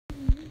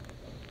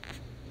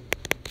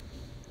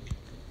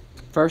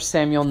1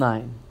 Samuel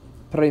 9.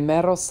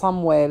 Primero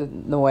Samuel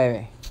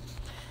 9.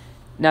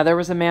 Now there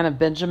was a man of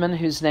Benjamin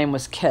whose name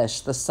was Kish,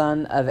 the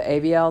son of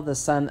Abiel, the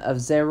son of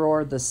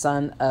Zeror, the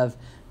son of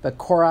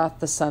Bechorath,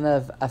 the son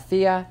of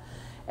Aphiah,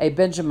 a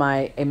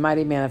Benjamite, a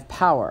mighty man of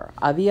power.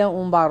 Había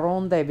un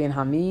varón de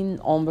Benjamín,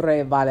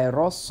 hombre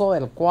valeroso,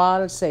 el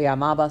cual se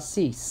llamaba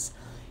Cis,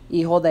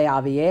 hijo de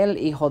Abiel,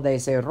 hijo de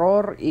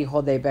Zeror,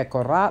 hijo de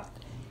Bechorath,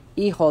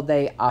 hijo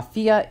de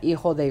Aphiah,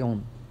 hijo de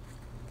Un.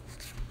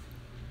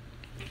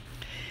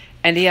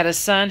 And he had a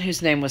son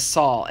whose name was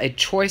Saul, a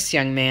choice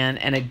young man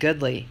and a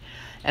goodly.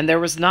 And there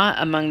was not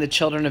among the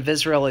children of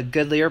Israel a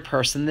goodlier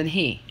person than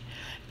he.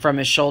 From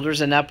his shoulders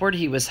and upward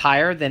he was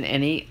higher than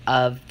any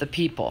of the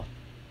people.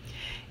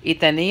 Y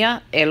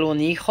tenía él un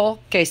hijo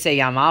que se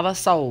llamaba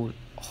Saúl,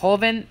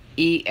 joven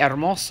y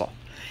hermoso.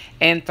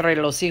 Entre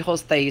los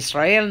hijos de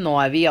Israel no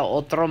había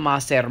otro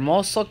más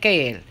hermoso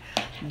que él.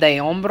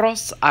 De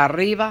hombros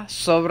arriba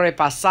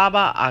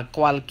sobrepasaba a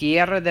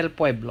cualquiera del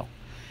pueblo.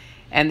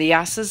 And the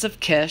asses of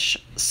Kish,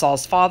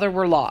 Saul's father,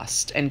 were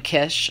lost. And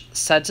Kish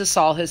said to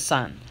Saul his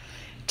son,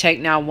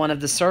 Take now one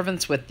of the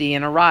servants with thee,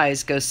 and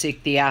arise, go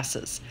seek the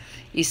asses.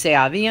 Y se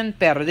habían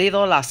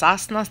perdido las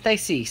asnas de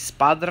Cis,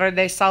 padre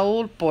de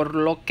Saúl, por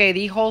lo que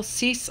dijo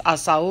Cis a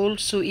Saúl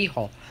su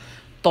hijo,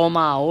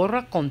 Toma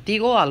ahora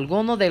contigo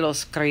alguno de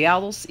los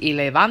criados, y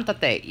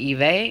levántate, y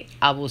ve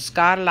a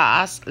buscar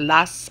las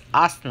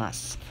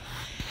asnas.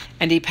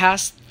 And he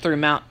passed through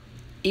Mount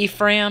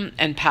Ephraim,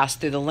 and passed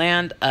through the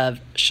land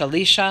of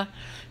Shalisha,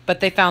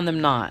 but they found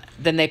them not.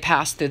 Then they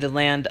passed through the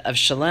land of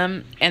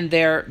Shalem, and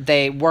there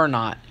they were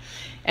not.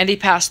 And he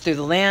passed through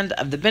the land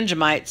of the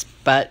Benjamites,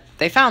 but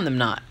they found them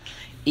not.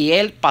 Y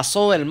él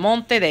pasó el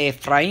monte de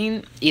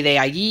Efraín, y de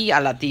allí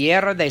a la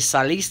tierra de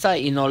Salisa,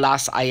 y no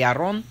las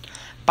hallaron.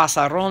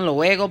 Pasaron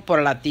luego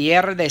por la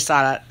tierra de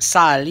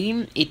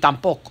Saalim, y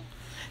tampoco.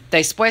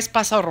 Después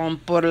pasaron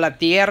por la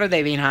tierra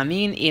de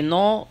Benjamín, y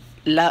no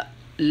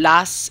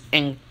las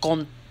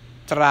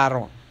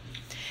encontraron.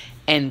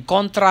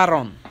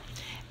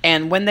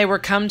 And when they were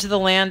come to the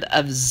land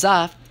of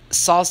Zuph,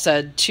 Saul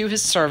said to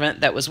his servant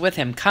that was with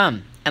him,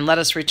 Come, and let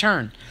us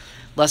return,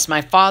 lest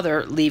my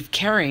father leave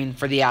caring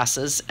for the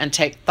asses, and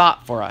take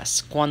thought for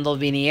us. Cuando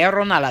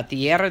vinieron a la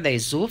tierra de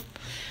Zuph,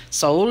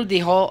 Saúl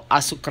dijo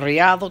a su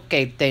criado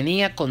que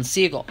tenía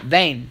consigo,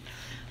 Ven,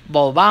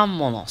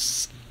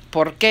 volvámonos,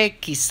 porque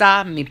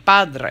quizá mi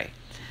padre,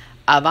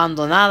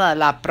 abandonada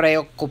la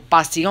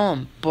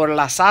preocupación por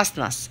las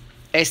asnas,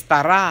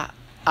 estará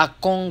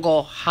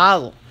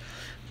acongojado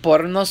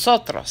por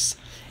nosotros.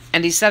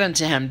 And he said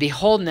unto him,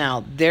 Behold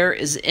now, there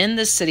is in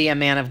this city a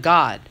man of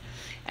God,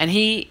 and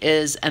he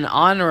is an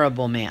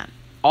honorable man.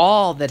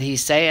 All that he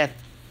saith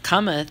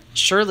cometh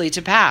surely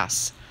to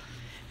pass.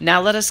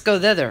 Now let us go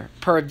thither.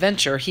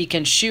 Peradventure he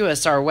can shew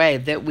us our way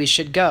that we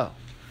should go.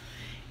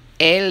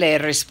 Él le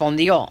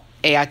respondió,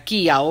 He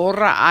aquí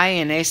ahora hay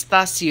en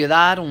esta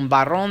ciudad un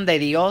varón de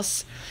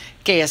Dios,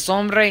 que es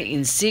hombre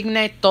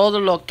insigne, todo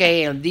lo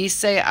que él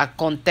dice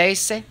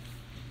acontece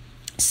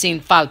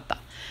sin falta.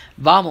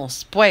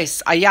 Vamos,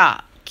 pues,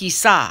 allá,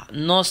 quizá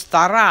nos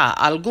dará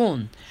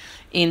algún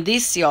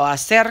indicio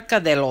acerca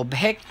del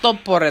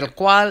objeto por el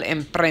cual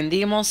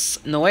emprendimos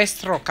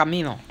nuestro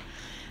camino.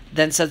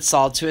 Then said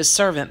Saul to his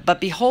servant,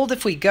 But behold,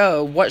 if we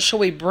go, what shall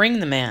we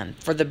bring the man?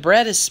 For the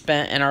bread is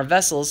spent in our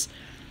vessels,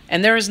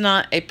 and there is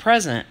not a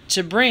present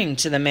to bring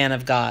to the man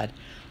of God.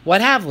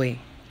 What have we?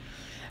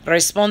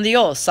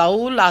 Respondió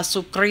Saúl a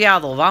su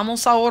criado,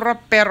 Vamos ahora,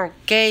 pero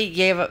 ¿qué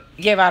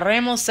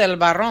llevaremos el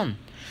varón?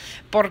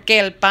 Porque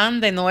el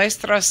pan de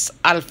nuestras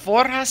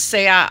alforjas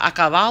se ha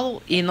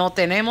acabado, y no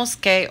tenemos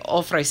que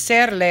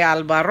ofrecerle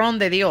al varón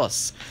de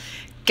Dios.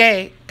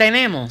 ¿Qué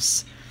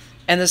tenemos?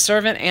 And the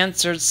servant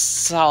answered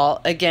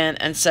Saul again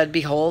and said,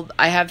 Behold,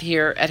 I have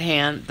here at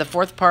hand the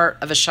fourth part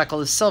of a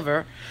shekel of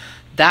silver.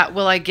 That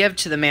will I give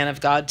to the man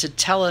of God to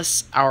tell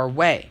us our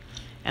way.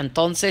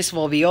 Entonces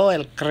volvió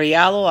el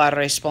criado a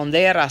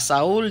responder a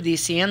Saúl,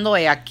 diciendo,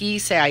 He aquí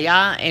se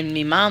halla en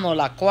mi mano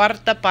la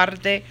cuarta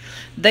parte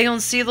de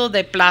un silo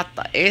de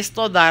plata.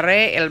 Esto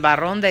daré el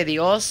varón de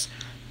Dios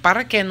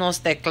para que nos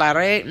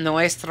declare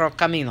nuestro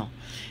camino.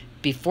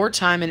 Before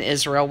time in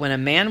Israel, when a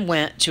man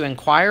went to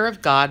inquire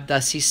of God,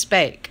 thus he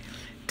spake,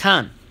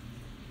 Come,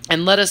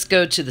 and let us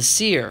go to the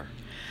seer.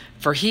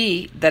 For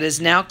he that is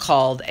now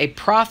called a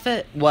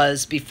prophet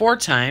was before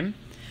time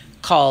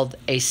called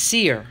a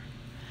seer.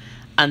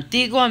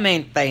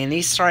 Antiguamente en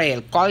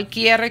Israel,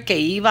 cualquiera que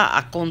iba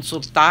a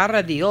consultar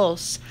a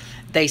Dios,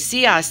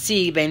 decía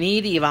así,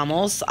 venid y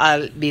vamos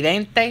al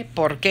vidente,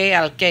 porque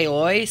al que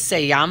hoy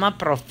se llama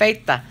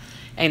profeta,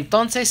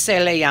 entonces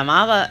se le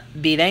llamaba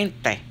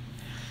vidente.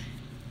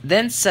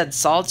 Then said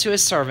Saul to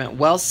his servant,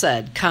 Well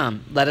said,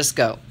 come, let us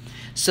go.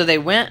 So they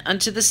went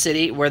unto the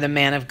city where the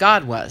man of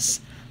God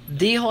was.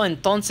 Dijo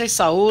entonces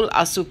Saúl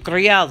a su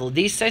criado,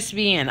 Dices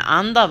bien,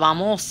 anda,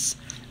 vamos.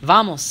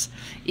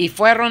 Y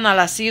fueron a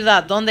la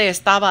ciudad donde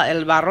estaba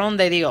el varón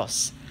de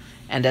Dios.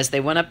 And as they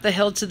went up the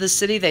hill to the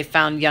city, they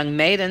found young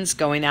maidens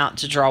going out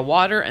to draw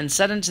water, and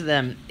said unto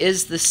them,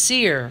 Is the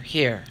seer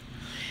here?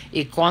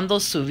 Y cuando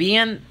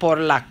subían por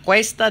la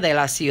cuesta de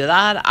la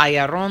ciudad,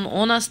 hallaron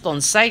unas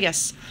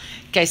doncellas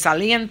que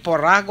salían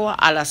por agua,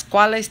 a las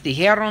cuales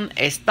dijeron,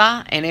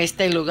 está en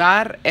este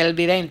lugar el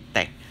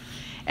vidente.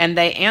 And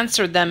they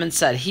answered them and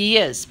said, He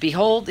is,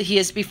 behold, he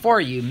is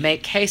before you.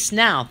 Make haste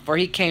now, for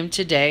he came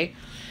today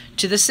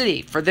to the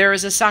city, for there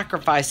is a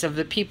sacrifice of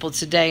the people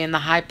today in the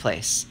high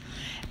place.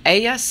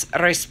 Ellas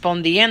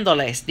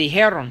respondiéndoles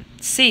dijeron,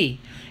 sí,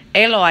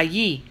 helo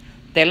allí,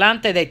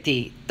 delante de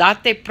ti,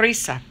 date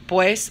prisa,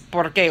 pues,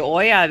 porque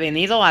hoy ha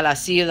venido a la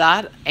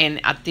ciudad en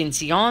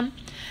atención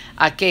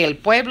a que el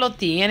pueblo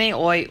tiene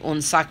hoy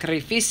un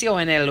sacrificio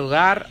en el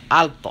lugar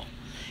alto.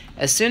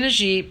 As soon as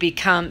ye be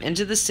come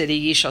into the city,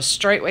 ye shall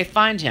straightway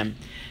find him,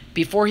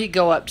 before he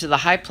go up to the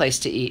high place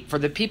to eat, for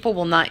the people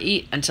will not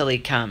eat until he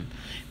come,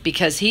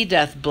 because he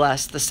doth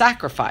bless the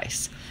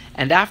sacrifice,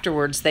 and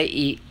afterwards they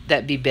eat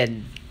that be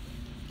bidden.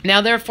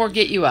 Now therefore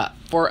get you up,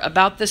 for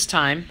about this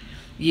time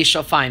ye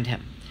shall find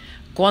him.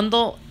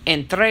 Cuando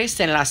entréis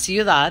en la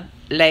ciudad,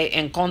 le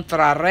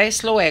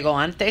encontraréis luego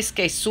antes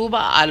que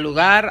suba al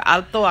lugar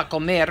alto a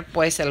comer,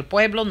 pues el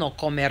pueblo no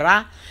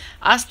comerá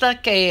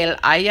hasta que él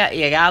haya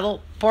llegado,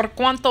 por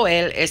cuanto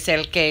él es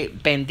el que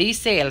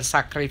bendice el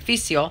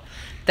sacrificio.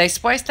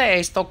 Después de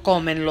esto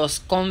comen los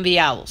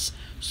conviados.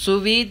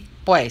 Subid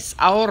pues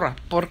ahora,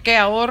 porque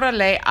ahora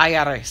le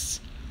hallaréis.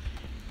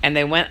 And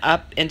they went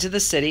up into the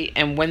city,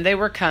 and when they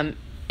were come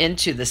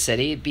into the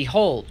city,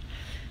 behold,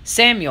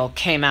 Samuel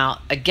came out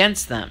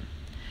against them,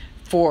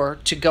 for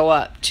to go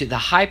up to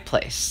the high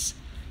place.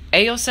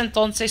 Ellos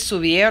entonces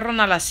subieron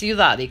a la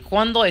ciudad, y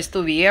cuando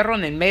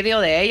estuvieron en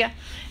medio de ella,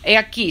 he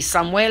aquí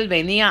Samuel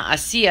venía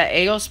hacia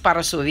ellos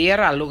para subir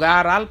al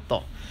lugar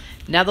alto.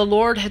 Now the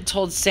Lord had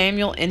told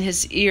Samuel in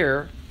his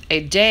ear a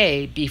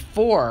day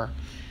before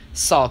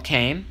Saul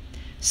came,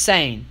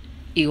 saying,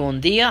 Y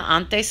un día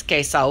antes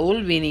que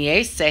Saúl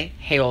viniese,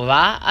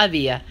 Jehová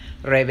había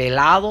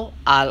revelado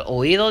al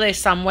oído de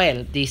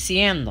Samuel,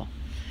 diciendo,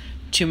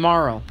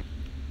 Tomorrow,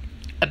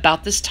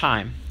 about this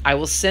time, I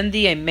will send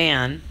thee a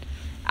man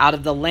out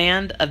of the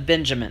land of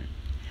Benjamin,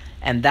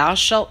 and thou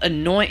shalt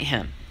anoint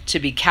him to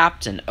be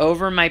captain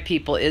over my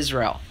people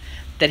Israel,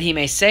 that he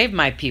may save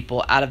my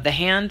people out of the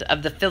hand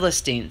of the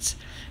Philistines.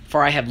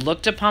 For I have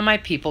looked upon my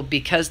people,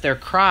 because their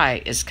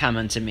cry is come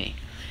unto me.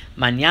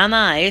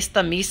 Mañana a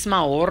esta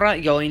misma hora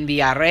yo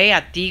enviaré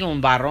a ti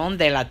un varón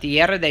de la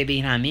tierra de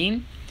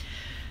Benjamín,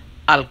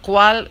 al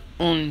cual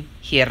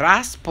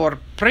ungirás por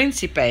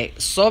príncipe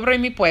sobre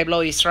mi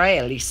pueblo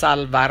Israel, y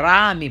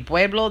salvará a mi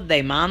pueblo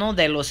de mano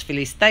de los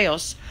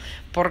filisteos,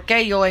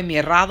 porque yo he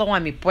mirado a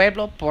mi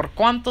pueblo, por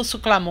cuanto su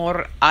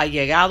clamor ha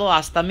llegado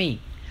hasta mí.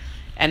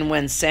 And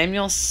when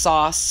Samuel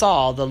saw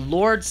Saul, the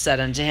Lord said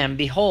unto him,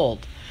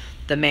 Behold,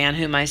 the man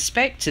whom I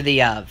spake to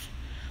thee of,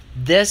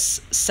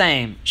 this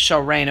same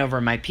shall reign over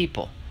my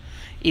people.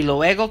 Y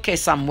luego que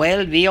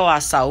Samuel vio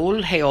a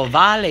Saúl,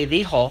 Jehová le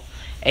dijo,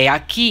 He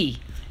aquí,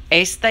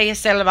 este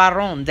es el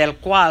varón del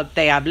cual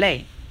te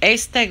hablé,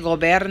 este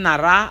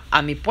gobernará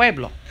a mi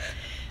pueblo.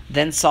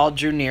 Then Saul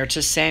drew near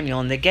to Samuel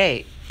in the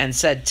gate, and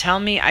said, Tell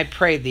me, I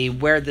pray thee,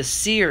 where the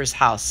seer's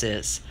house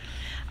is.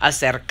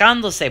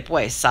 Acercándose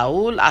pues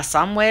Saúl a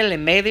Samuel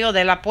en medio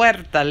de la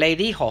puerta, le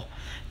dijo,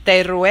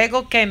 Te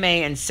ruego que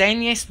me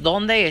enseñes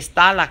dónde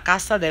está la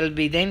casa del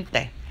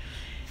vidente.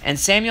 And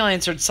Samuel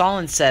answered Saul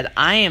and said,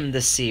 I am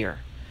the seer.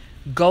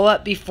 Go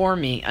up before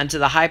me unto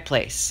the high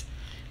place,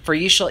 for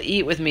you shall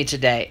eat with me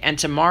today, and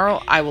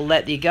tomorrow I will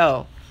let thee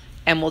go,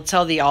 and will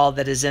tell thee all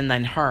that is in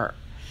thine heart.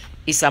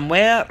 Y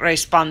Samuel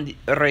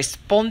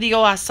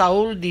respondió a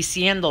Saúl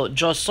diciendo,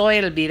 Yo soy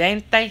el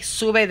vidente,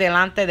 sube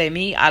delante de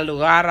mí al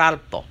lugar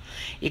alto,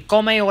 y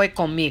come hoy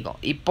conmigo,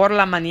 y por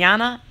la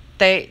mañana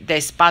te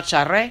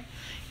despacharé,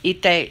 y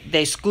te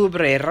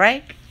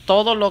descubriré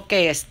todo lo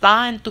que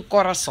está en tu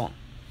corazón.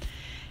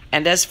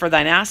 And as for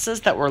thine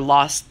asses that were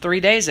lost 3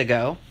 days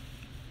ago,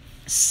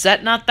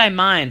 set not thy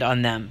mind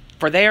on them,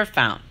 for they are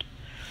found.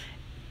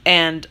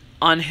 And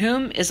on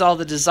whom is all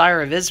the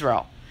desire of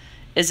Israel?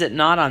 Is it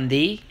not on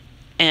thee,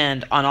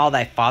 and on all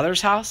thy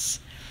father's house?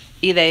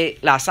 Y de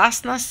las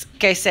asnas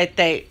que se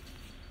te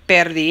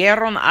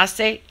perdieron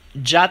hace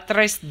ya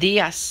 3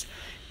 días,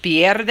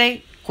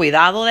 pierde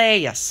cuidado de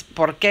ellas,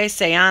 porque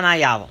se han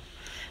hallado.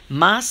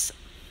 Mas,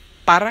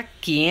 ¿para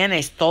quién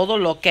es todo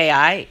lo que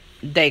hay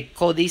de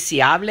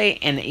codiciable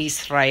en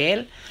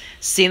Israel,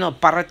 sino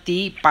para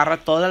ti, para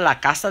toda la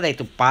casa de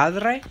tu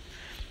padre?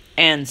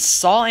 And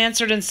Saul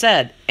answered and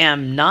said,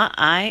 Am not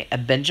I a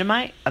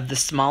Benjamite, of the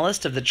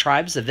smallest of the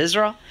tribes of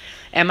Israel?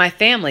 And my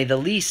family the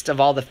least of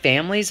all the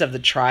families of the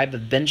tribe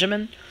of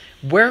Benjamin?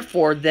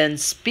 Wherefore then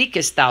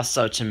speakest thou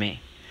so to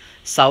me?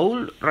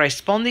 Saúl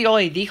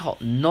respondió y dijo,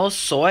 ¿No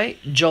soy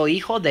yo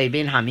hijo de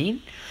Benjamín,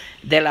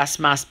 de las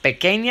más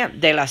pequeñas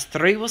de las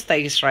tribus de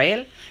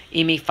Israel,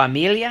 y mi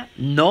familia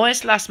no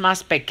es la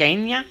más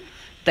pequeña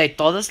de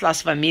todas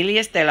las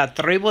familias de la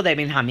tribu de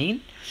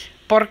Benjamín?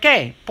 ¿Por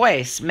qué,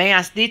 pues, me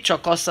has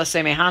dicho cosa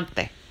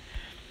semejante?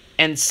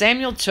 And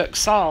Samuel took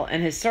Saul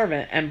and his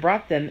servant, and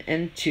brought them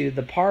into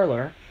the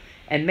parlor,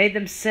 and made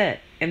them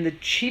sit, in the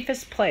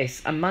chiefest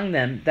place among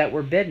them that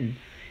were bidden,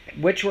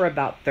 which were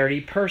about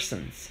 30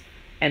 persons.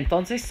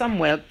 Entonces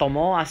Samuel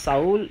tomó a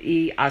Saúl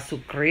y a su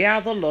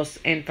criado, los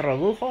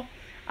introdujo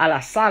a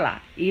la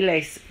sala y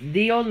les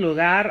dio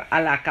lugar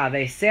a la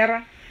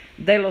cabecera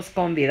de los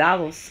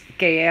convidados,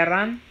 que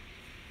eran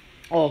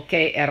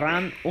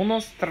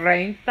unos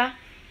 30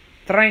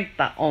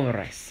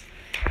 hombres.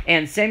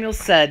 And Samuel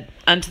said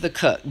unto the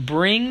cook,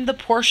 Bring the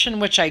portion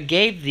which I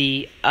gave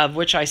thee, of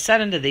which I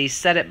said unto thee,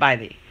 set it by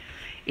thee.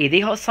 Y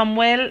dijo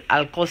Samuel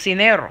al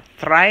cocinero,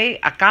 Trae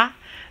acá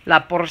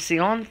la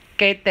porción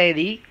que te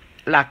di,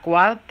 la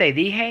cual te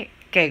dije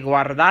que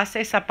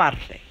guardases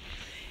aparte.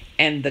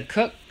 And the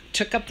cook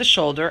took up the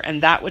shoulder,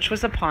 and that which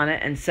was upon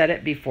it, and set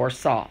it before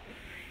Saul.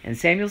 And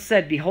Samuel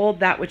said, Behold,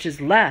 that which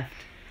is left,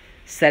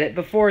 set it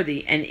before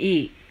thee, and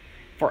eat.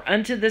 For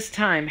unto this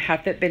time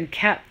hath it been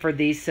kept for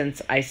thee,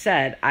 since I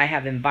said, I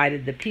have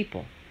invited the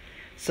people.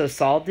 So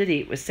Saul did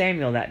eat with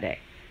Samuel that day.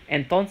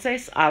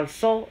 Entonces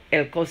alzó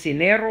el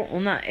cocinero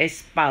una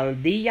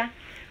espaldilla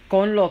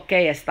con lo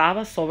que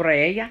estaba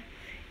sobre ella,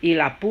 y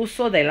la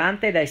puso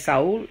delante de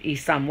Saúl, y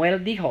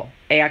Samuel dijo,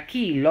 He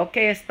aquí lo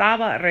que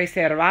estaba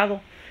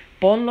reservado,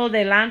 ponlo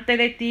delante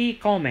de ti y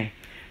come,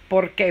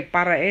 porque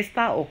para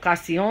esta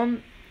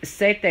ocasión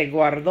se te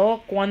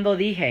guardó cuando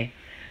dije,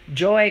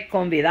 Yo he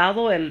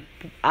convidado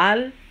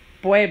al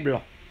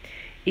pueblo.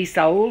 Y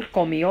Saúl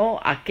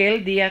comió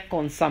aquel día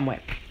con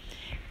Samuel.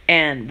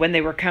 And when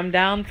they were come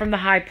down from the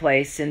high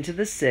place into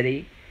the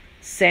city,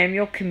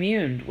 Samuel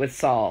communed with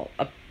Saul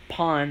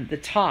upon the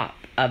top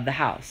of the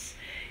house.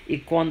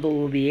 Y cuando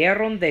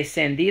hubieron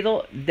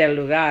descendido del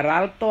lugar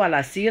alto a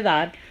la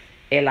ciudad,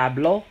 él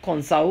habló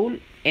con Saúl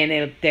en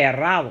el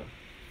terrado.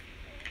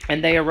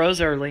 And they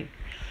arose early,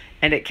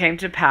 and it came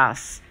to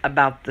pass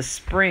about the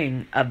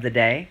spring of the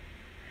day,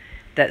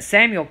 that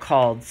Samuel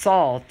called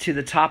Saul to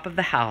the top of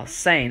the house,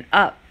 saying,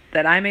 Up,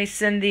 that I may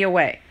send thee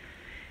away.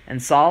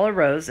 And Saul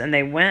arose, and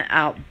they went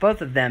out,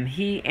 both of them,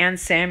 he and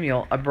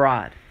Samuel,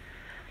 abroad.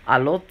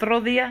 Al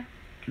otro día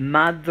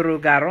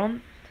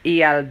madrugaron,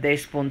 y al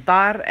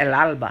despuntar el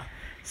alba,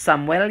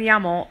 Samuel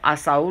llamó a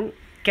Saúl,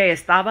 que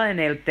estaba en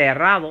el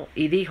terrado,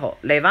 y dijo,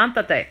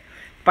 Levántate,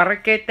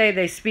 para que te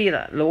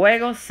despida.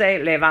 Luego se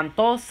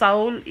levantó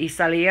Saúl, y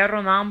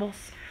salieron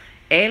ambos,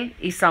 él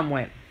y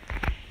Samuel.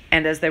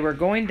 And as they were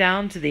going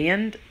down to the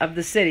end of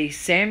the city,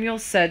 Samuel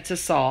said to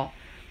Saul,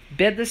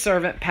 Bid the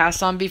servant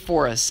pass on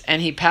before us.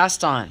 And he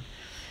passed on.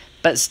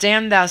 But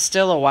stand thou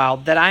still a while,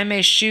 that I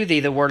may shew thee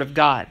the word of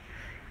God.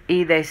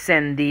 Y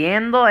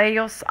descendiendo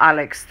ellos al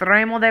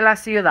extremo de la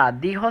ciudad,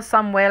 dijo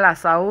Samuel a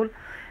Saúl,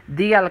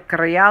 Di al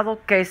criado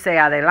que se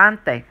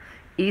adelante.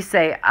 Y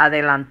se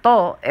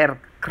adelantó el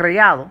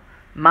criado,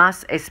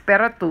 mas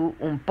espera tú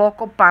un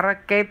poco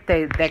para que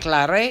te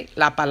declare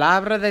la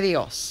palabra de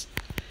Dios.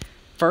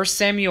 1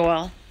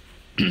 Samuel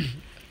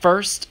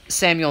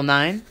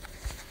 9,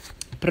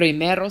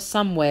 Primero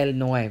Samuel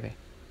 9.